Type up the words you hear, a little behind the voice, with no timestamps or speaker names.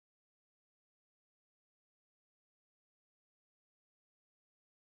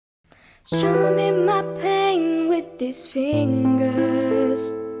strumming my pain with his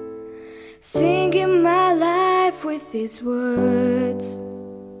fingers, singing my life with his words,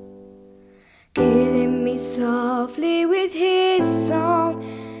 killing me softly with his song,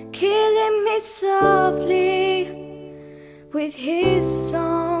 killing me softly with his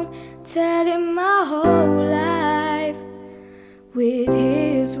song, telling my whole life with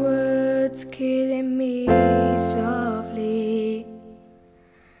his words, killing me softly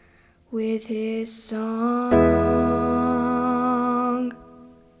with his song.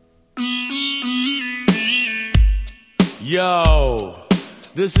 Yo,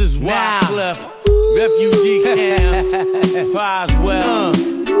 this is Wyclef, refugee camp, Boswell.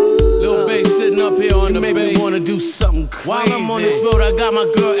 Lil Bass sitting up here on the bass. Wanna do something crazy. While I'm on this road, I got my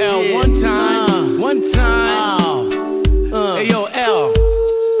girl L. One time. Hey yo, L,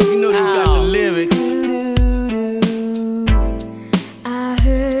 you know you got the lyrics. I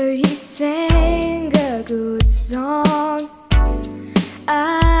heard he sang a good song.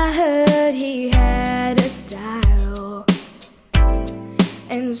 I heard he had a style,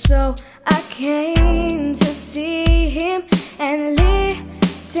 and so I came to see him and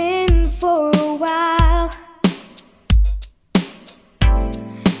listen for a while.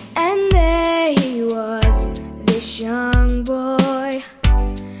 And there he was, this young boy,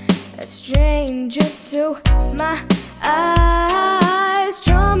 a stranger to my eyes,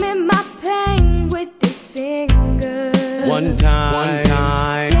 drumming my pain with his fingers. One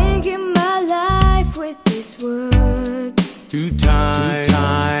time, singing my life with his words. Two times,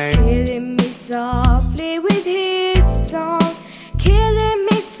 killing me softly with his song, killing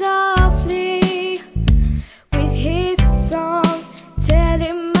me softly with his song,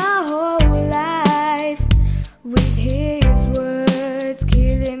 telling my whole life with his words,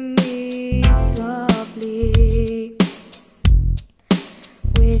 killing me softly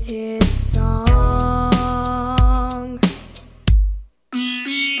with his song.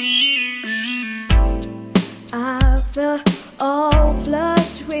 I felt all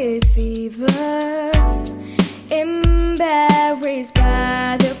flushed with fever, embarrassed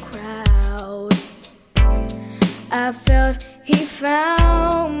by the crowd. I felt he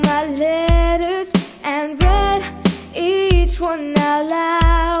found my letters and read each one out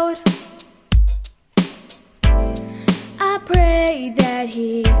loud. I prayed that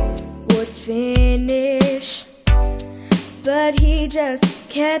he would finish, but he just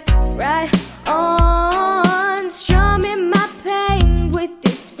kept right on, strumming my pain with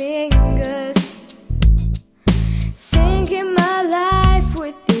his fingers, singing my life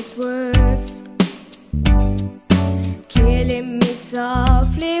with his words, killing me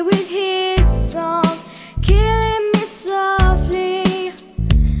softly with his song, killing me softly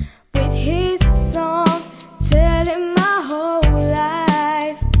with his song, telling my whole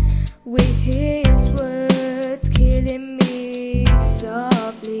life with his words, killing me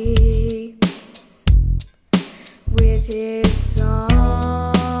softly with his song.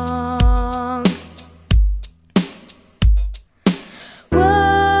 Whoa,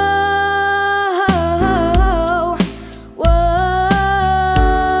 whoa,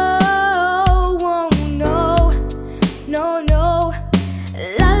 whoa, no, no, no,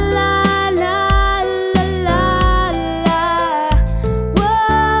 la la la la la la,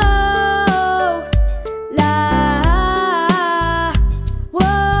 whoa, la,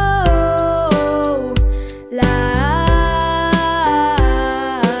 whoa, la.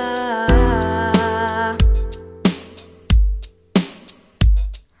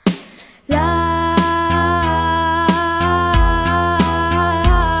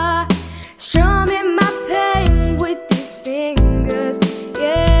 Strumming my pain with his fingers.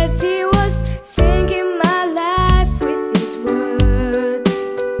 Yes, he was singing my life with his words,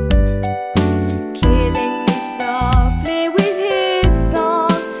 killing me softly with his song,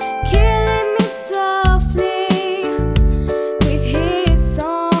 killing me softly with his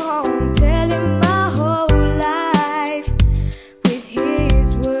song, telling my whole life with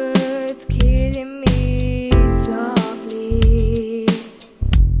his words, killing me softly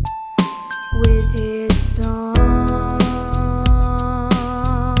with his song.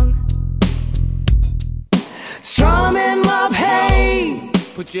 Strumming my pain,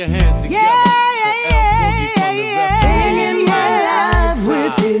 Put your hands together. yeah, yeah, yeah, yeah, yeah. Singing my life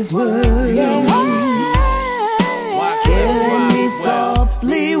with his words.